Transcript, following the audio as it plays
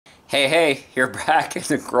Hey, you're back in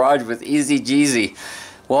the garage with TheEZGZ.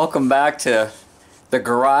 Welcome back to the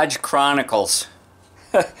Garage Chronicles.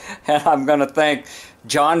 And I'm going to thank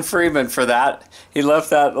John Freeman for that. He left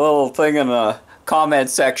that little thing in the comment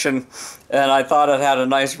section, and I thought it had a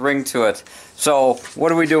nice ring to it. So,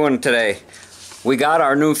 what are we doing today? We got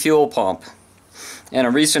our new fuel pump. In a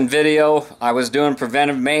recent video, I was doing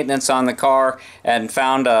preventive maintenance on the car and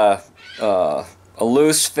found a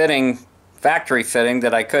loose fitting, factory fitting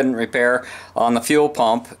that I couldn't repair on the fuel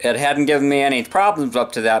pump. It hadn't given me any problems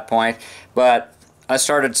up to that point, but I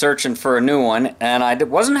started searching for a new one and I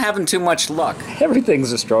wasn't having too much luck.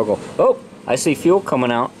 Everything's a struggle. Oh, I see fuel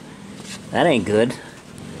coming out. That ain't good.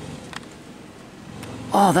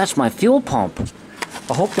 Oh, that's my fuel pump.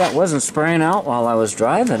 I hope that wasn't spraying out while I was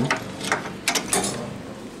driving.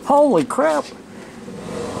 Holy crap.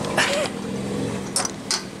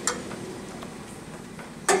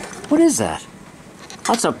 What is that?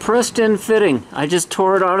 That's a pressed-in fitting. I just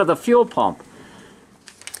tore it out of the fuel pump.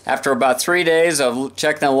 After about 3 days of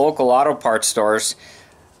checking the local auto parts stores,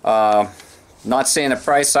 not seeing the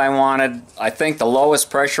price I wanted, I think the lowest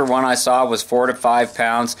pressure one I saw was 4 to 5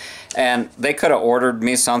 pounds, and they could have ordered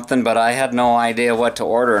me something, but I had no idea what to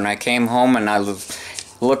order, and I came home and I was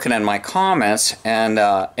looking at my comments, and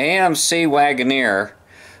AMC Wagoneer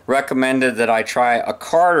recommended that I try a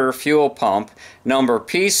Carter fuel pump number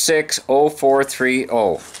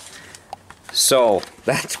P60430. So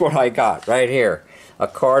that's what I got right here, a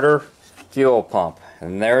Carter fuel pump,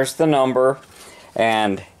 and there's the number,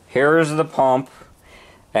 and here's the pump,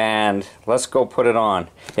 and let's go put it on.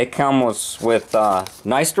 It comes with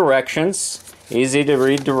nice directions, easy to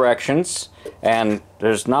read directions, and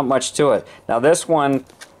there's not much to it. Now this one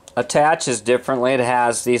attaches differently. It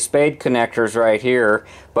has these spade connectors right here,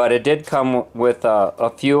 but it did come with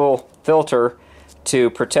a fuel filter to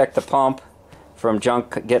protect the pump from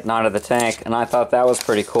junk getting out of the tank, and I thought that was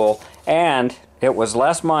pretty cool. And it was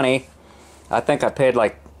less money. I think I paid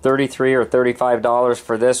like $33 or $35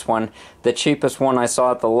 for this one. The cheapest one I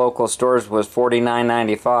saw at the local stores was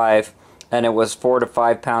 $49.95, and it was 4 to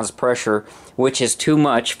 5 pounds pressure, which is too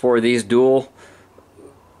much for these dual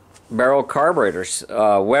barrel carburetors.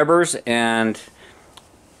 Weber's and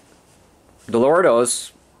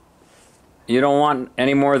Dellortos, you don't want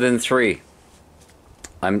any more than 3.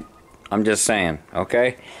 I'm just saying,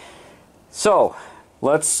 okay? So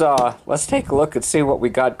let's take a look and see what we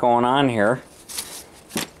got going on here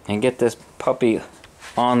and get this puppy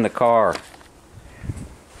on the car.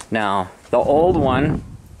 Now, the old one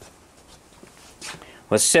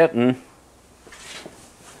was sitting.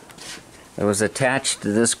 It was attached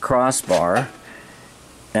to this crossbar,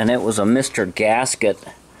 and it was a Mr. Gasket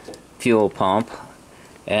fuel pump,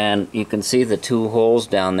 and you can see the 2 holes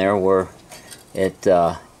down there where it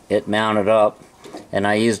mounted up, and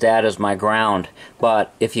I used that as my ground.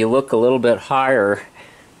 But if you look a little bit higher,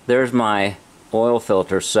 there's my oil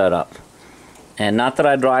filter setup. And not that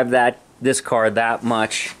I drive this car that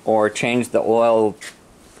much or change the oil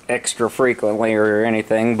extra frequently or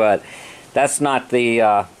anything, but that's not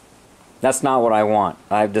what I want.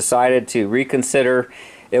 I've decided to reconsider.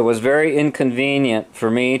 It was very inconvenient for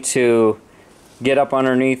me to get up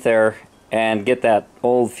underneath there and get that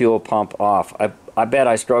old fuel pump off. I bet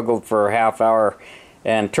I struggled for a half hour,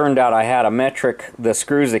 and turned out I had a metric, the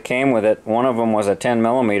screws that came with it, one of them was a 10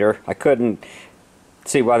 millimeter. I couldn't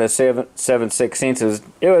see why the 7/16.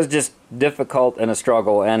 It was just difficult and a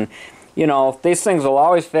struggle. And you know, these things will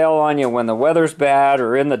always fail on you when the weather's bad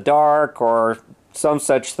or in the dark or some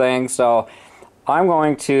such thing. So I'm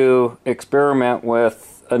going to experiment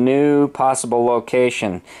with a new possible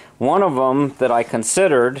location. One of them that I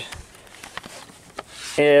considered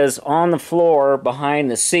is on the floor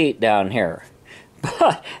behind the seat down here.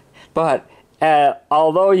 But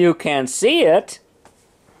although you can see it,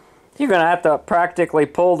 you're going to have to practically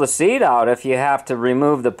pull the seat out if you have to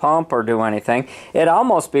remove the pump or do anything. It'd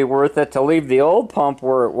almost be worth it to leave the old pump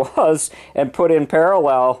where it was and put in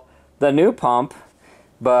parallel the new pump,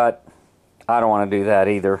 but I don't want to do that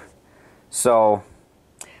either. So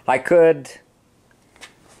I could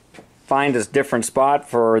find a different spot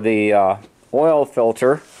for the oil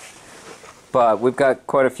filter, but we've got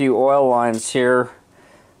quite a few oil lines here,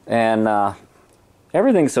 and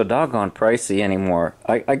everything's so doggone pricey anymore.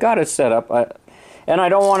 I got it set up, and I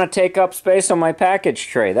don't want to take up space on my package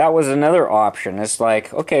tray. That was another option. It's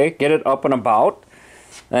like, okay, get it up and about,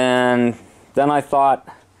 and then I thought,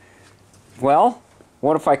 well,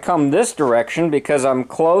 what if I come this direction because I'm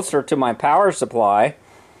closer to my power supply,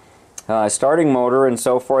 starting motor and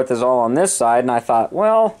so forth is all on this side, and I thought,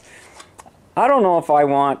 well, I don't know if I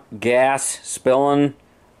want gas spilling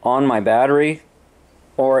on my battery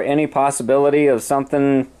or any possibility of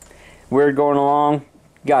something weird going along.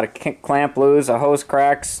 Got a clamp loose, a hose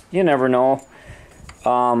cracks, you never know.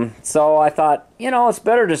 So I thought, you know, it's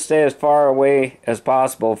better to stay as far away as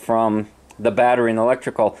possible from the battery and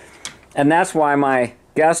electrical. And that's why my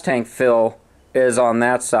gas tank fill is on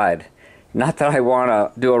that side. Not that I want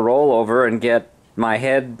to do a rollover and get my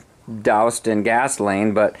head doused in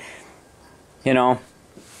gasoline, but, you know,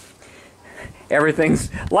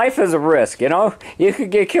 life is a risk, you know? You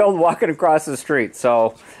could get killed walking across the street,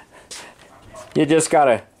 so you just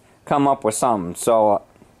gotta come up with something. So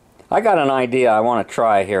I got an idea I want to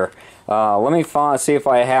try here. Let me see if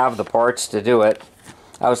I have the parts to do it.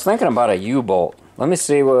 I was thinking about a U-bolt. Let me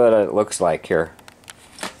see what it looks like here.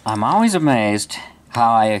 I'm always amazed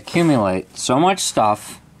how I accumulate so much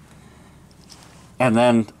stuff, and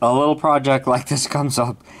then a little project like this comes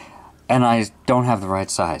up and I don't have the right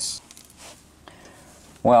size.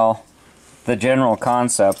 Well, the general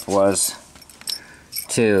concept was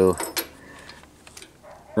to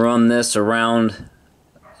run this around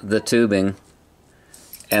the tubing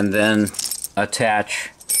and then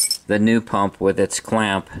attach the new pump with its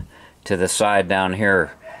clamp to the side down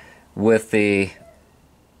here, with the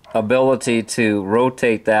ability to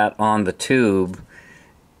rotate that on the tube.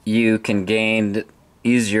 You can gain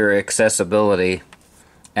easier accessibility,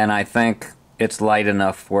 and I think it's light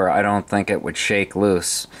enough where I don't think it would shake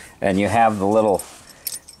loose. And you have the little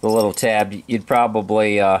tab. You'd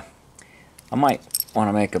probably I might want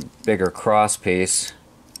to make a bigger cross piece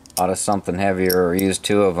out of something heavier, or use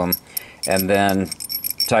two of them, and then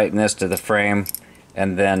tighten this to the frame,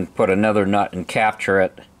 and then put another nut and capture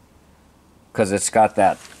it, because it's got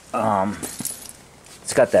that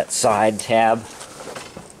side tab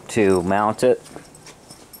to mount it,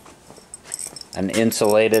 an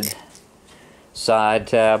insulated side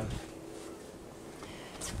tab.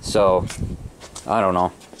 So I don't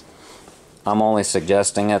know, I'm only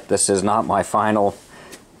suggesting it. This is not my final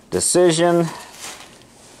decision.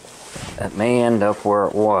 It may end up where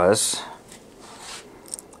it was,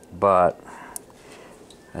 but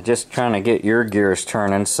I'm just trying to get your gears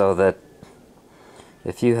turning so that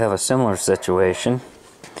if you have a similar situation,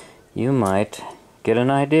 you might get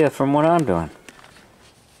an idea from what I'm doing.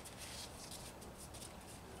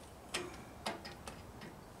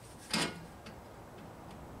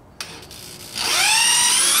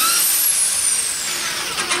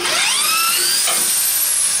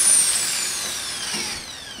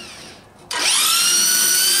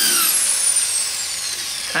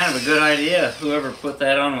 Kind of a good idea. Whoever put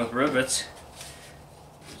that on with rivets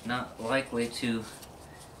is not likely to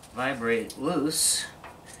vibrate loose,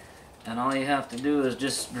 and all you have to do is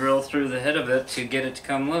just drill through the head of it to get it to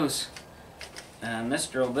come loose, and this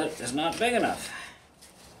drill bit is not big enough.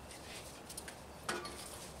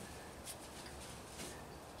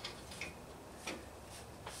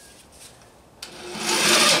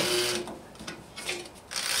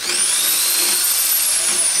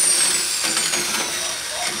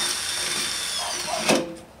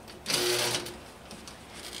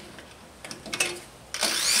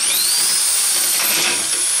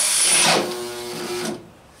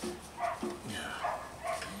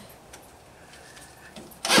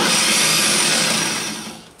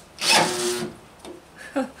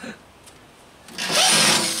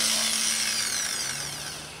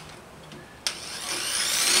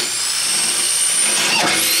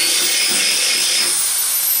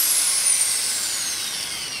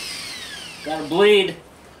 Gotta bleed.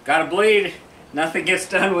 Gotta bleed. Nothing gets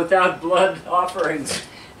done without blood offerings.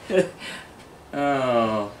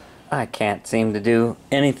 Oh. I can't seem to do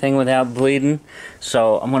anything without bleeding,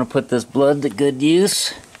 so I'm gonna put this blood to good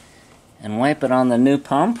use and wipe it on the new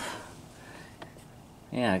pump.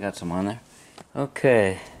 Yeah, I got some on there.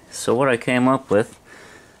 Okay, so what I came up with,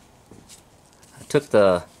 I took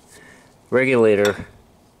the regulator,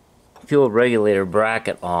 fuel regulator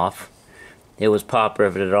bracket off. It was pop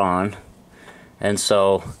riveted on. And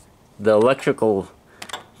so the electrical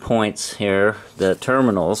points here, the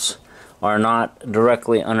terminals, are not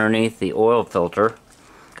directly underneath the oil filter,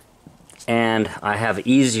 and I have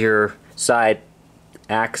easier side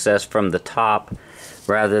access from the top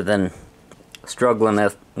rather than struggling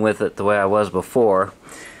with it the way I was before.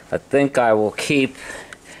 I think I will keep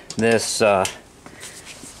this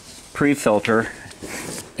pre-filter.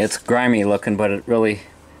 It's grimy looking, but it really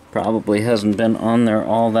probably hasn't been on there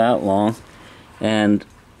all that long. And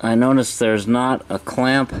I noticed there's not a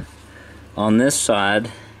clamp on this side,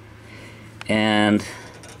 and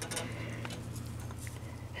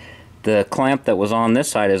the clamp that was on this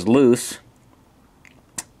side is loose,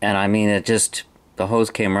 and I mean, the hose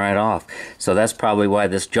came right off. So that's probably why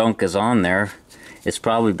this junk is on there. it's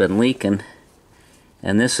probably been leaking.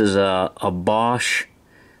 And this is a Bosch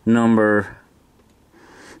number,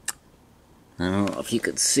 I don't know if you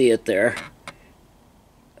could see it there,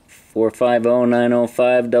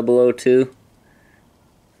 450905002.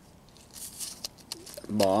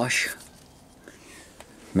 Bosch.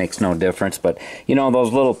 Makes no difference, but you know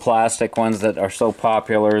those little plastic ones that are so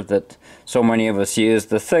popular that so many of us use.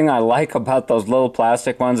 The thing I like about those little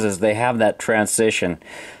plastic ones is they have that transition.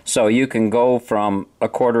 So you can go from a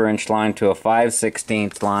 1/4 inch line to a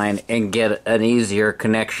 5/16 line and get an easier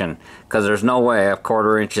connection, because there's no way a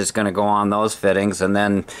 1/4 inch is going to go on those fittings, and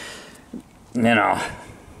then, you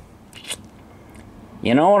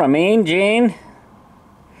know what I mean, Gene?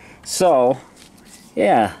 So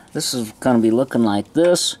yeah, this is going to be looking like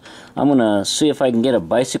this. I'm going to see if I can get a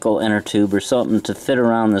bicycle inner tube or something to fit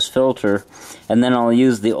around this filter, and then I'll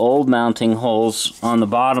use the old mounting holes on the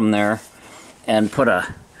bottom there and put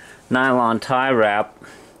a nylon tie wrap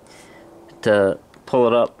to pull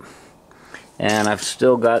it up. And I've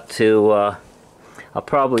still got to, I'll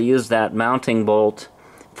probably use that mounting bolt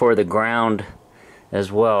for the ground as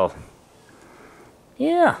well.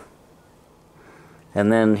 Yeah. And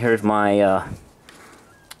then here's my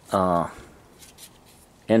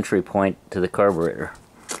entry point to the carburetor.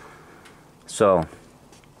 So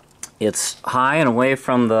it's high and away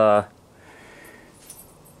from the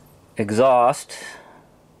exhaust.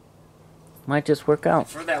 Might just work out.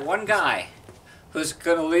 For that one guy who's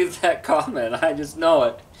gonna leave that comment, I just know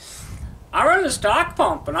it. I run a stock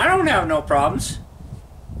pump and I don't have no problems.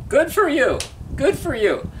 Good for you. Good for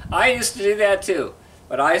you. I used to do that too,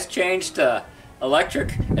 but I changed to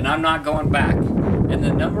electric and I'm not going back. And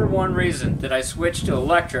the #1 reason that I switched to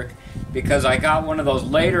electric, because I got one of those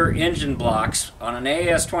later engine blocks on an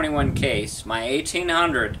AS21 case, my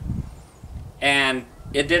 1800, and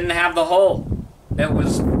it didn't have the hole. It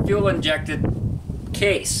was fuel injected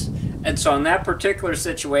case. And so in that particular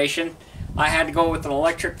situation, I had to go with an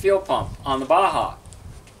electric fuel pump on the Baja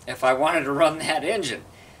if I wanted to run that engine.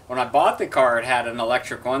 When I bought the car, it had an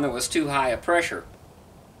electric one that was too high a pressure.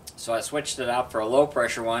 So I switched it out for a low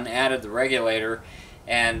pressure one, added the regulator,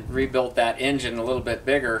 and rebuilt that engine a little bit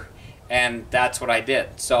bigger, and that's what I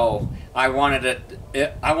did. So I wanted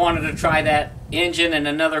to try that engine in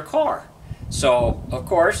another car. So of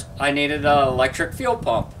course I needed an electric fuel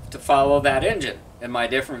pump to follow that engine in my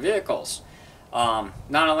different vehicles. Not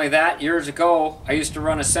only that, years ago I used to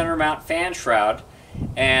run a center mount fan shroud,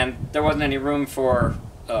 and there wasn't any room for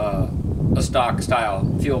a stock style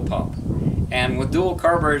fuel pump. And with dual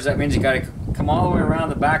carburetors, that means you got to come all the way around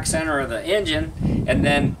the back center of the engine and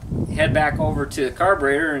then head back over to the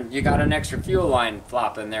carburetor, and you got an extra fuel line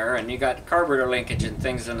flopping there, and you got carburetor linkage and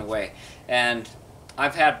things in the way. And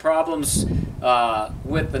I've had problems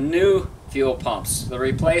with the new fuel pumps, the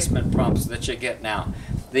replacement pumps that you get now.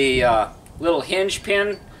 The little hinge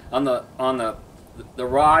pin on the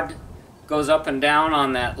rod goes up and down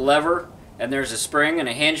on that lever, and there's a spring and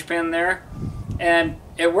a hinge pin there. And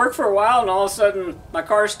it worked for a while, and all of a sudden my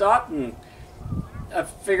car stopped, and I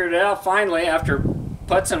figured it out finally after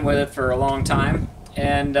putzing with it for a long time.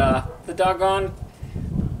 And the doggone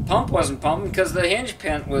pump wasn't pumping because the hinge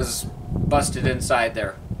pin was busted inside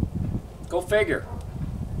there. Go figure.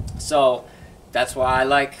 So that's why I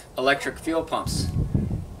like electric fuel pumps.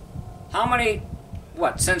 How many,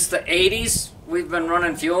 since the 80s we've been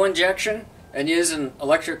running fuel injection and using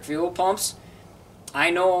electric fuel pumps? I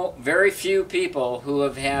know very few people who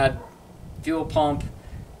have had fuel pump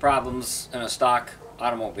problems in a stock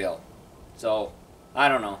automobile. So, I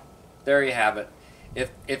don't know. There you have it.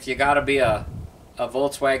 If you gotta be a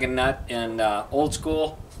Volkswagen nut and old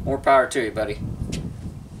school, more power to you, buddy.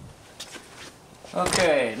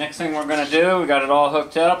 Okay, next thing we're gonna do, we got it all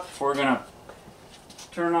hooked up. We're gonna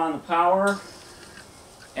turn on the power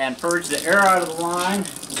and purge the air out of the line.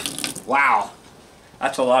 Wow,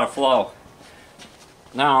 that's a lot of flow.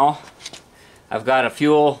 Now, I've got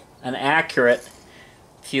an accurate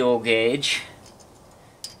fuel gauge,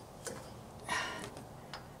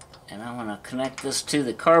 and I'm going to connect this to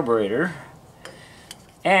the carburetor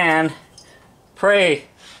and pray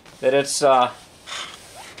that it's the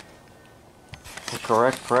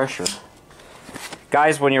correct pressure.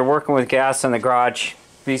 Guys, when you're working with gas in the garage,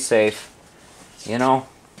 be safe, you know.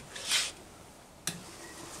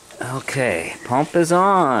 Okay, pump is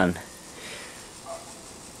on.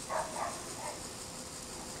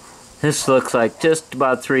 This looks like just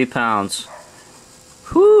about 3 pounds.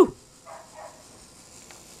 Whew!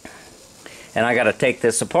 And I gotta take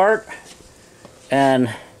this apart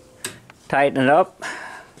and tighten it up.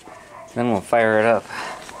 Then we'll fire it up.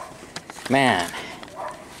 Man.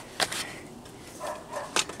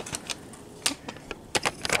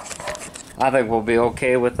 I think we'll be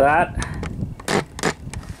okay with that.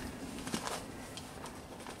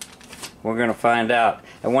 We're going to find out.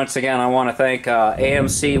 And once again, I want to thank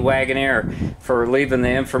AMC Wagoneer for leaving the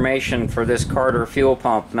information for this Carter fuel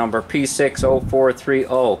pump, number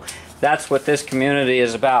P60430. That's what this community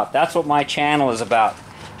is about. That's what my channel is about.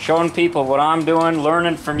 Showing people what I'm doing,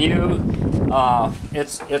 learning from you.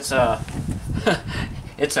 It's a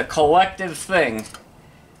it's a collective thing,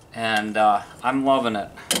 and I'm loving it.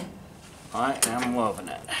 I am loving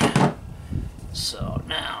it. So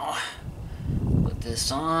now, put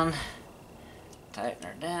this on. Tighten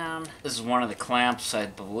her down. This is one of the clamps, I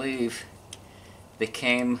believe, that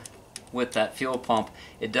came with that fuel pump.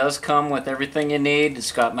 It does come with everything you need.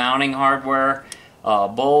 It's got mounting hardware,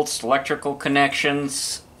 bolts, electrical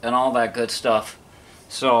connections, and all that good stuff.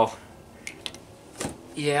 So,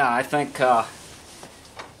 yeah, I think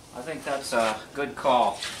that's a good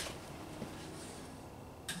call.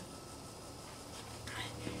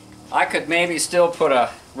 I could maybe still put a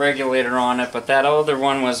regulator on it, but that other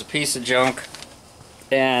one was a piece of junk.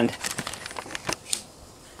 And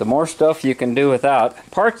the more stuff you can do without.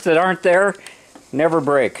 Parts that aren't there never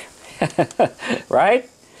break. Right?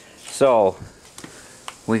 So,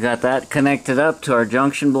 we got that connected up to our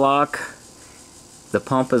junction block. The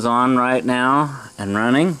pump is on right now and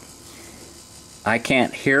running. I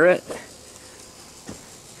can't hear it.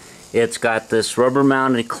 It's got this rubber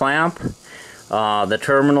mounted clamp. The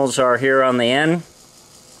terminals are here on the end.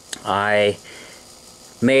 I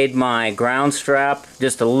made my ground strap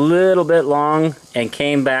just a little bit long and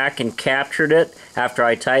came back and captured it after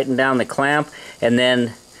I tightened down the clamp, and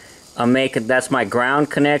then I'm making, that's my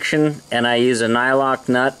ground connection, and I use a nylock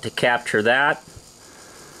nut to capture that.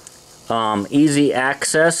 Easy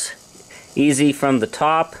access, easy from the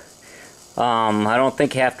top. I don't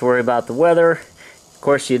think you have to worry about the weather. Of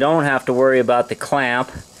course, you don't have to worry about the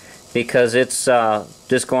clamp because it's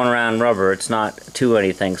just going around rubber. It's not to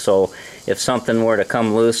anything, so if something were to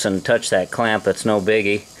come loose and touch that clamp, it's no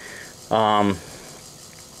biggie.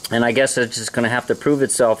 And I guess it's just going to have to prove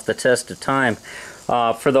itself the test of time.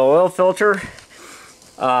 For the oil filter,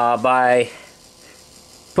 by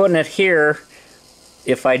putting it here,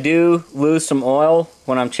 if I do lose some oil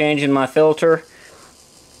when I'm changing my filter,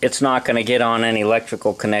 it's not going to get on any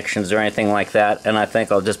electrical connections or anything like that, and I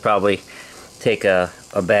think I'll just probably take a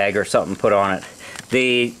bag or something put on it.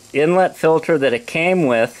 The inlet filter that it came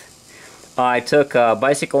with, I took a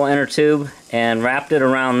bicycle inner tube and wrapped it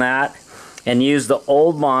around that and used the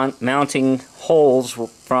old mounting holes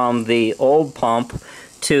from the old pump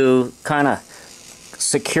to kind of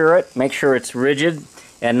secure it, make sure it's rigid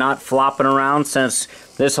and not flopping around, since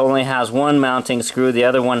this only has one mounting screw, the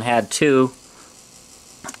other one had two,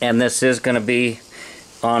 and this is going to be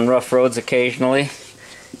on rough roads occasionally.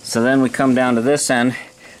 So then we come down to this end.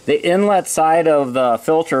 The inlet side of the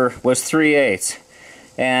filter was 3/8,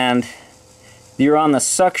 and you're on the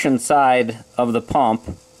suction side of the pump,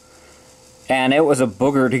 and it was a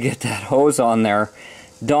booger to get that hose on there.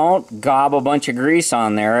 Don't gob a bunch of grease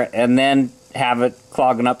on there and then have it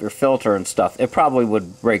clogging up your filter and stuff. It probably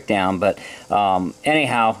would break down, but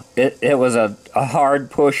anyhow, it was a hard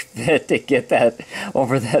push fit to get that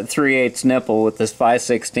over that 3/8 nipple with this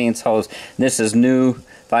 5/16 hose. This is new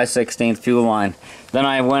 5/16 fuel line. Then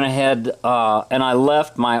I went ahead and I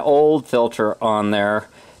left my old filter on there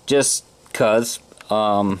just because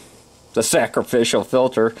the sacrificial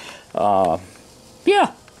filter.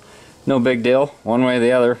 Yeah, no big deal. One way or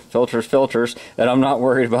the other, filters, and I'm not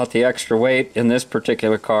worried about the extra weight in this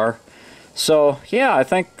particular car. So yeah, I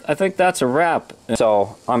think that's a wrap.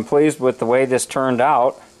 So I'm pleased with the way this turned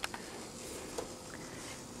out.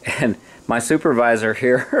 And my supervisor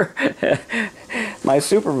here, my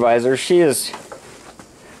supervisor, she has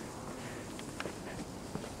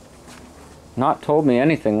not told me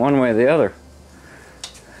anything one way or the other.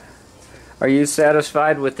 Are you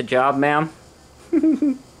satisfied with the job, ma'am?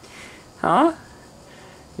 Huh?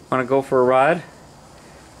 You want to go for a ride?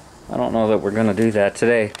 I don't know that we're going to do that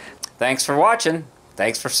today. Thanks for watching.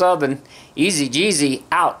 Thanks for subbing. TheEZGZ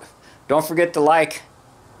out. Don't forget to like.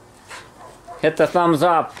 Hit the thumbs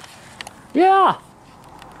up. Yeah!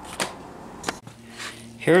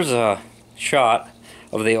 Here's a shot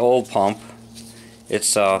of the old pump.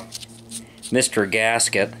 It's Mr.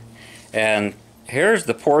 Gasket. And here's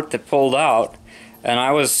the port that pulled out. And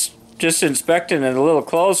I was just inspecting it a little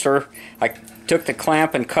closer. I took the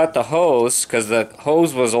clamp and cut the hose because the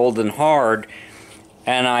hose was old and hard.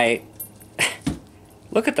 And I...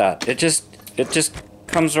 look at that. It just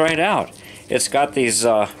comes right out. It's got these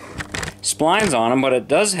splines on them, but it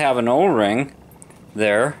does have an O-ring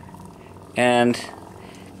there, and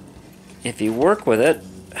if you work with it,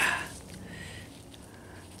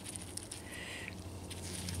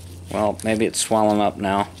 Well, maybe it's swelling up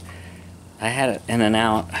now. I had it in and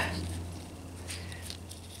out.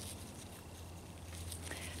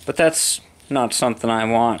 But that's not something I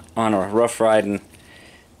want on a rough riding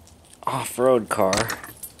off-road car.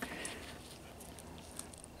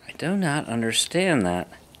 I do not understand that.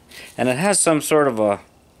 And it has some sort of a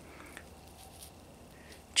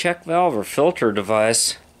check valve or filter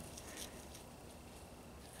device.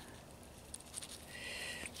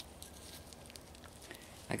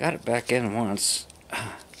 I got it back in once,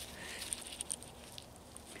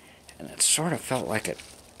 and it sort of felt like it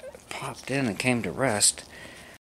popped in and came to rest.